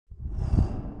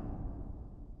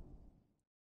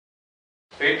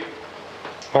Pete?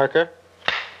 Parker?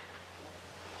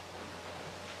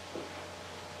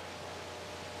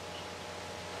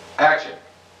 Action.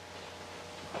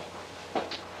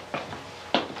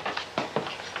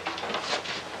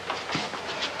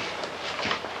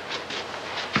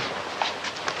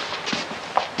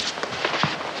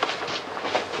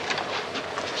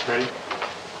 Ready?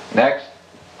 Next.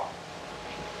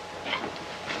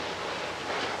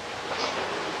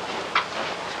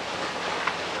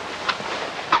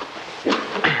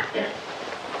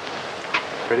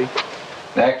 Ready?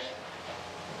 Next.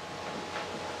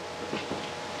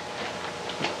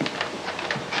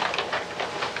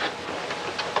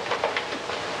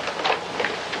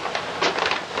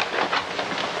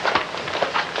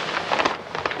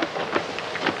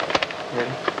 Ready?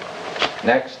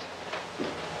 Next.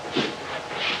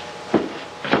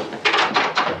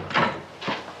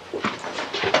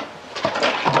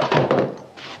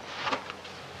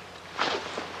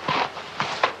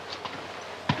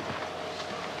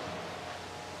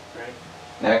 Ready?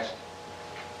 Next.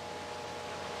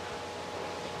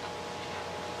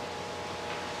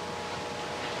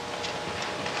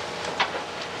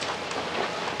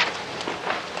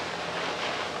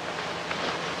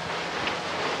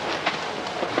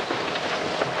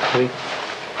 Ready?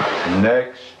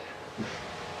 Next.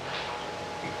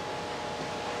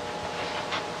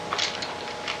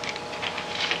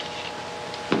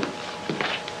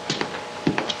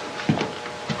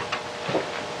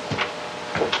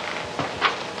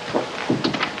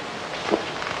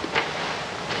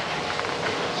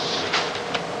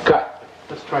 Cut.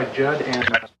 Let's try Judd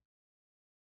and...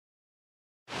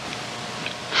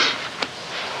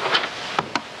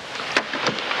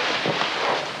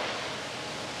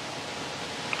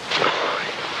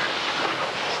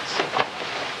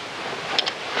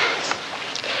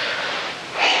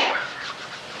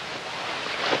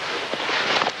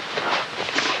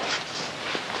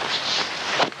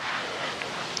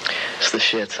 It's the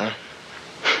shits, huh?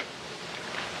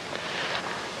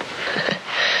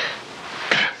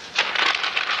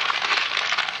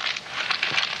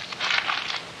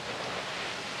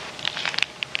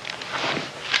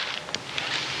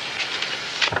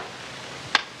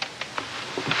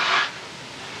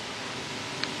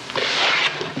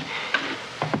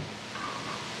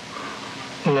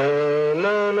 No,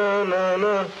 no, no, no,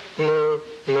 no, no,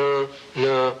 no,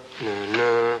 no, no,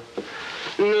 no.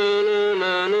 No, no,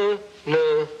 no, no,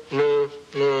 no, no,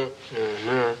 no, no,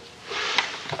 no.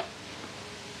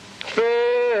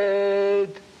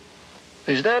 Fred,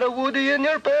 is that a Woody in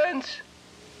your pants?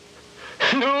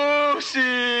 No,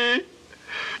 see,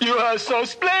 you have some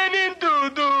explaining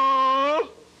to do.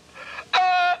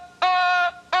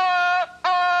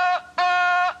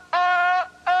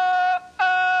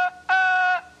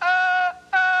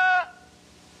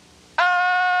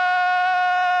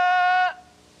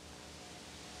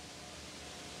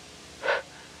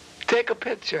 Take a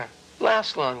picture.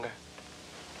 Lasts longer.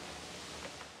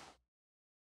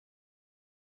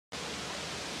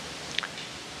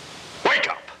 Wake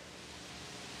up!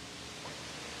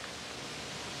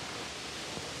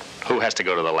 Who has to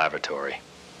go to the lavatory?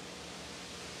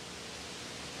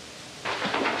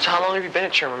 So how long have you been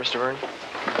at Sherman, Mr. Byrne?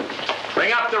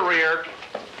 Bring up the rear.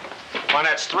 Well,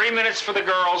 that's 3 minutes for the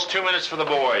girls, 2 minutes for the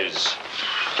boys.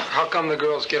 How come the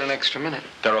girls get an extra minute?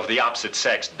 They're of the opposite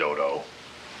sex, Dodo.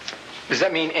 Does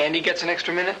that mean Andy gets an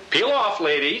extra minute? Peel off,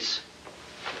 ladies.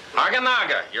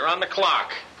 Naga, you're on the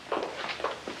clock.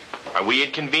 Are we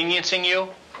inconveniencing you?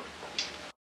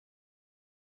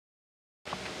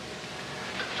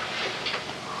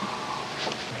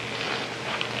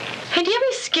 Hey, do you have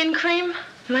any skin cream?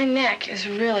 My neck is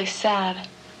really sad.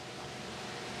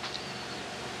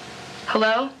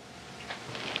 Hello?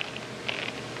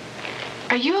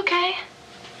 Are you okay?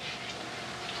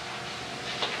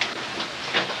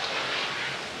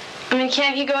 I mean,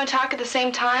 can't you go and talk at the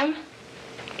same time?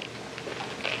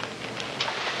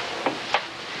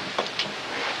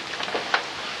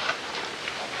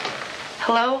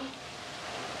 Hello?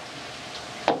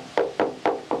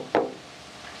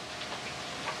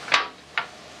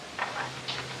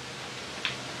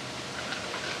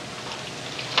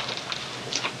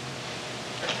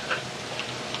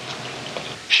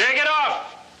 Shake it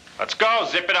off! Let's go,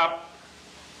 zip it up.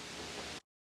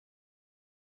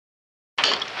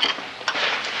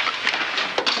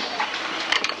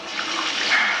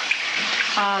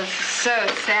 Oh, this is so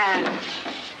sad.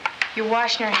 You're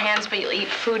washing your hands, but you'll eat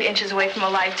food inches away from a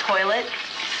live toilet.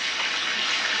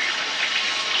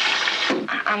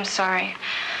 I'm sorry.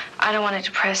 I don't want to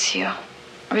depress you.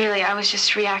 Really, I was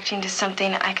just reacting to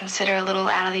something I consider a little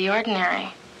out of the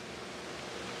ordinary.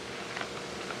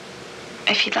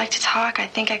 If you'd like to talk, I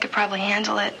think I could probably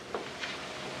handle it.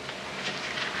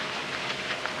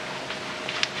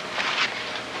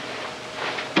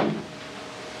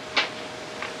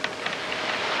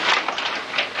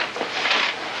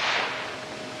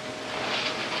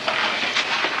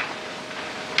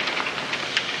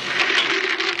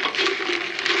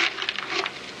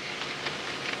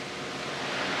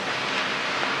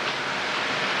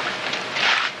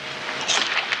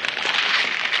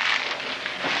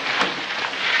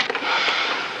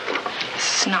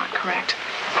 This is not correct.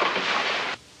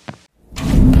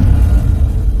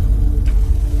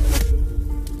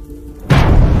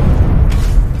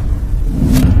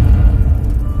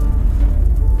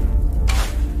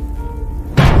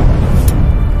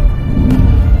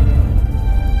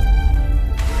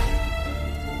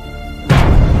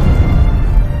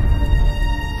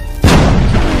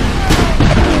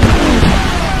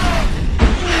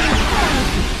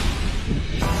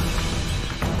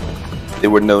 They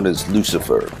were known as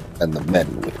Lucifer and the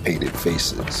Men with Painted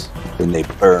Faces when they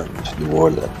burned New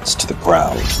Orleans to the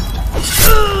ground.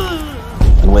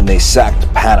 And when they sacked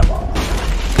Panama,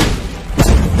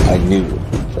 I knew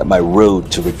that my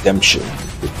road to redemption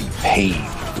would be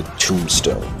paved with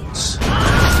tombstones.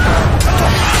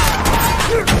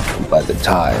 And by the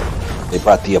time they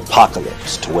brought the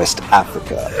apocalypse to West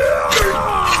Africa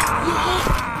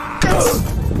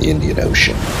and the Indian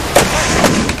Ocean,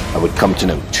 I would come to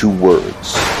know two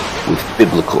words with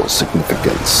biblical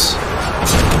significance.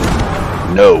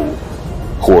 No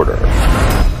quarter.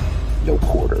 No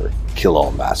quarter. Kill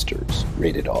All Masters.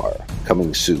 Rated R.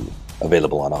 Coming soon.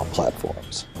 Available on all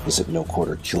platforms. Visit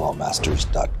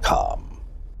noquarterkillallmasters.com.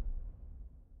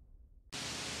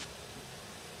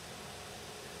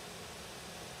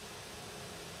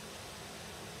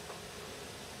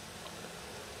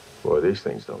 Boy, these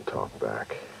things don't talk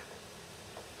back.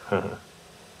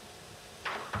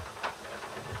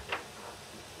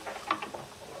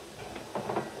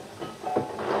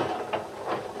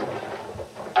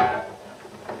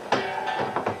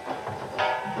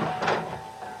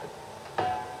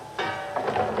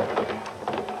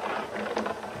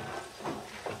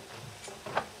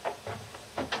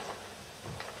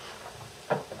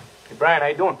 Brian, how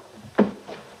you doing?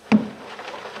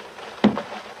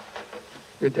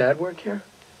 Your dad work here?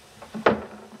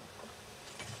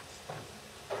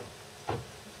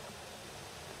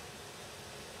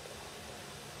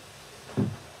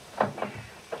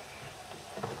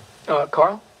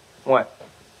 Carl? What?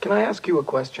 Can I ask you a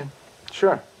question?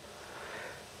 Sure.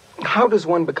 How does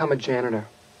one become a janitor?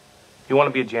 You want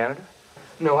to be a janitor?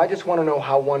 No, I just want to know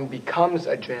how one becomes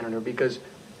a janitor, because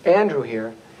Andrew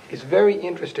here is very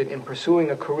interested in pursuing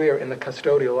a career in the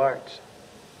custodial arts.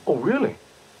 Oh, really?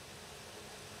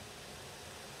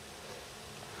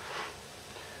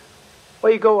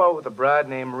 Well, you go out with a bride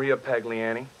named Maria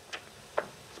Pagliani.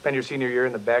 Spend your senior year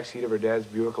in the backseat of her dad's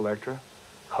Buick Electra,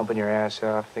 humping your ass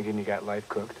off, thinking you got life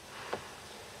cooked.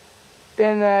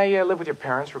 Then you live with your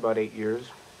parents for about 8 years.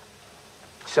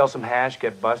 Sell some hash,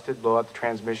 get busted, blow out the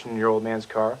transmission in your old man's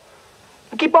car.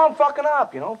 And keep on fucking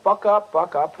up, you know? Fuck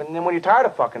up, and then when you're tired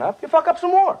of fucking up, you fuck up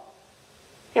some more.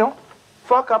 You know?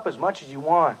 Fuck up as much as you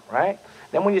want, right?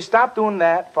 Then when you stop doing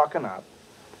that, fucking up,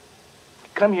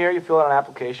 come here, you fill out an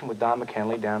application with Don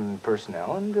McKinley down in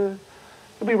personnel, and you'll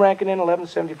be ranking in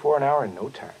 $11.74 an hour in no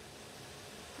time.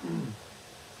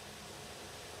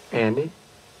 Andy,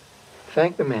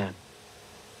 thank the man.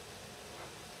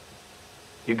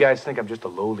 You guys think I'm just a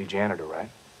lowly janitor, right?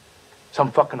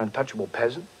 Some fucking untouchable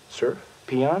peasant, serf,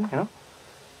 peon, you know?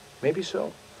 Maybe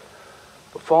so.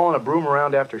 But following a broom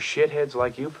around after shitheads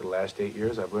like you for the last 8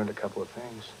 years, I've learned a couple of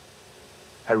things.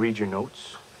 I read your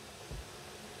notes.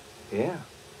 Yeah.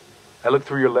 I look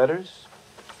through your letters.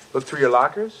 Look through your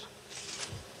lockers.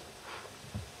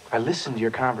 I listen to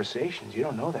your conversations. You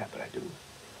don't know that, but I do.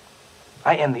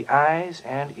 I am the eyes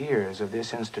and ears of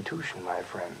this institution, my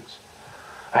friends.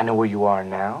 I know where you are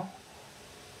now,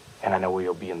 and I know where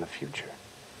you'll be in the future.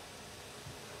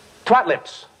 Twat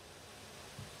lips.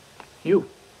 You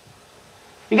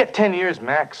get 10 years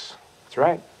max. That's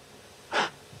right.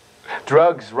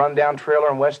 Drugs, rundown trailer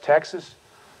in West Texas.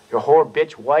 Your whore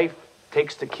bitch wife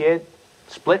takes the kid,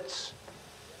 splits.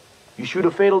 You shoot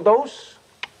a fatal dose,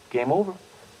 game over.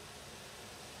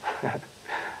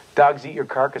 Dogs eat your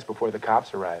carcass before the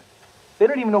cops arrive. They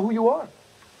don't even know who you are.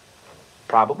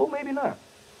 Probable, maybe not.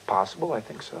 Possible, I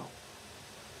think so.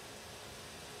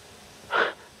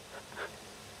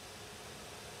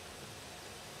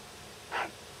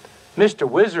 Mr.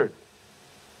 Wizard.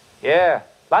 Yeah,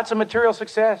 lots of material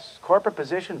success. Corporate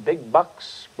position, big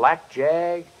bucks, black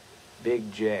jag,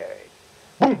 big jag.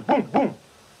 Boom, boom, boom.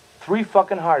 3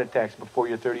 fucking heart attacks before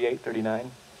you're 38,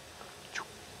 39.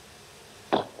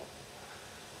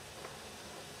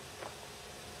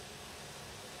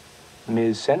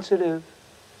 Ms. Sensitive.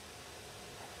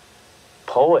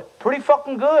 Poet. Pretty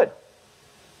fucking good.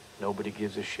 Nobody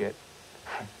gives a shit.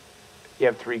 You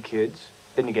have 3 kids,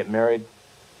 then you get married,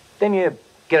 then you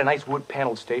get a nice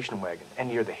wood-paneled station wagon,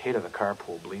 and you're the hit of the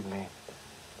carpool, believe me.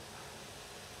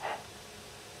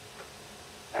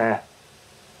 Huh.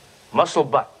 Muscle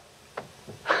butt.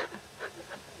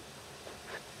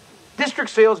 District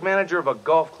sales manager of a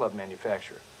golf club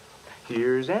manufacturer.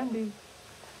 Here's Andy.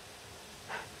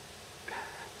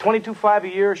 22.5 a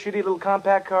year, shitty little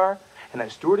compact car, and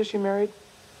that stewardess you married,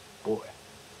 boy,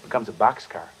 becomes a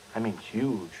boxcar. I mean,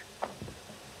 huge.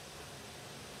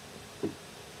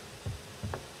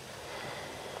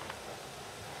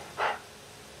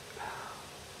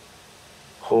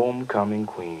 Homecoming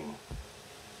queen.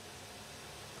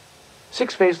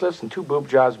 6 facelifts and 2 boob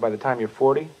jobs by the time you're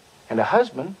 40, and a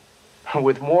husband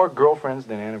with more girlfriends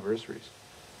than anniversaries.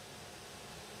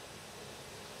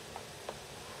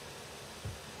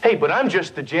 Hey, but I'm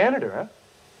just the janitor,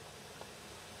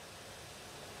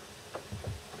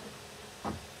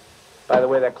 huh? By the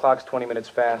way, that clock's 20 minutes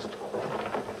fast.